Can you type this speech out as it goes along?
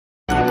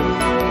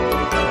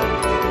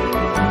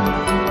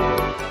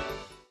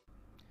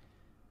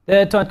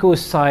The Tuanku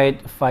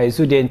Syed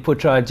Faizuddin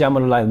Putra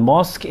Jamalullail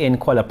Mosque in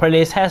Kuala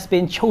Perlis has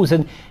been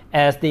chosen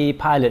as the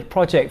pilot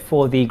project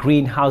for the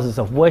Greenhouses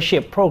of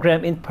Worship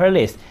program in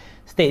Perlis.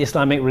 State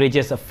Islamic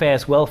Religious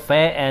Affairs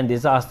Welfare and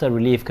Disaster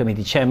Relief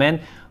Committee Chairman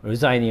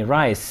Ruzaini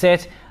Rais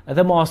said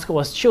the mosque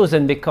was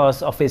chosen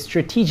because of its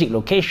strategic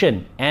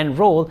location and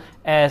role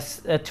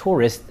as a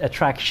tourist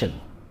attraction.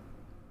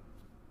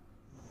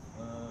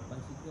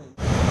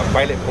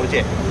 Pilot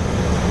project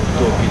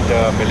untuk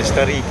kita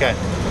melestarikan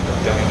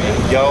dengan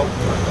hijau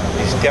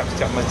di setiap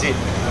masjid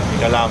di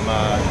dalam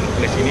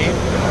Perlis ini,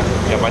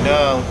 yang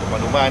mana untuk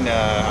makluman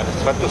ada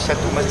 101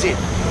 masjid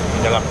di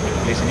dalam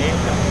Perlis ini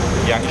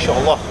yang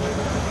insya-Allah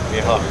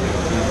pihak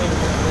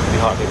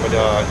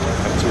daripada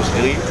Tuanku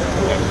sendiri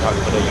dan pihak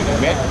daripada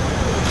UNIMED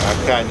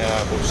akan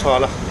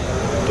berusahalah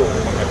untuk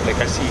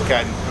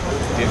mengaplikasikan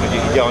teknologi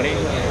hijau ni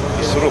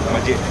di seluruh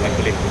masjid di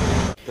Perlis.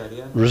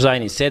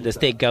 Ruzaini said the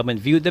state government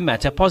viewed the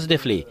matter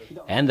positively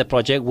and the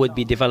project would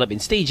be developed in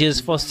stages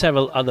for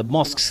several other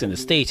mosques in the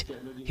state.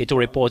 He told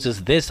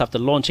reporters this after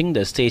launching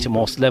the state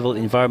mosque-level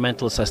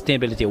Environmental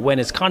Sustainability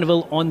Awareness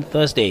Carnival on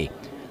Thursday.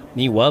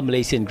 Meanwhile,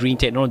 Malaysian Green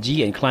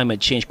Technology and Climate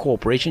Change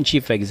Cooperation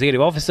Chief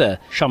Executive Officer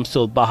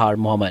Shamsul Bahar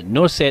Muhammad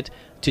Nur said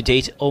to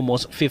date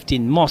almost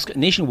 15 mosques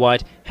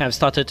nationwide have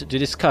started to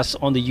discuss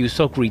on the use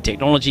of green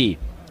technology.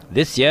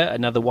 This year,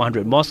 another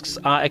 100 mosques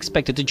are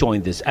expected to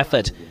join this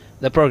effort.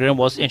 The program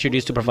was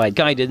introduced to provide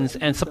guidance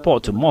and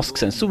support to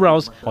mosques and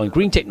suraus on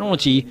green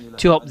technology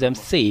to help them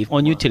save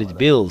on utility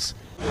bills.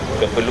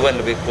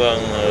 Keperluan lebih kurang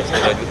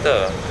 1.5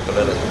 juta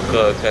kalau nak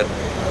sukakan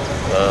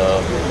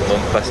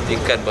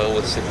memastikan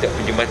bahawa setiap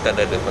perkhidmatan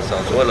ada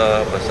pasang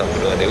solar, pasang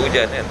penuh air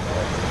hujan kan.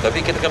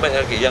 Tapi kita akan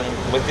banyak lagi yang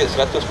masjid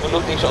 110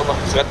 tu insya-Allah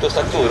 101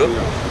 tu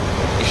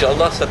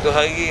insya-Allah satu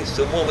hari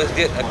semua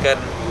masjid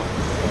akan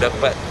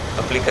dapat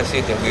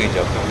aplikasi teknologi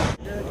hijau.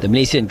 The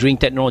Malaysian Green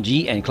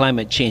Technology and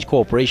Climate Change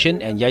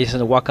Cooperation and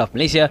Yayasan Wakaf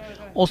Malaysia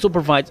also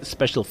provides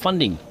special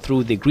funding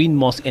through the Green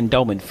Mosque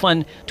Endowment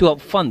Fund to help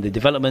fund the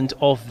development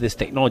of this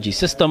technology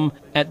system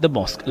at the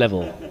mosque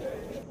level.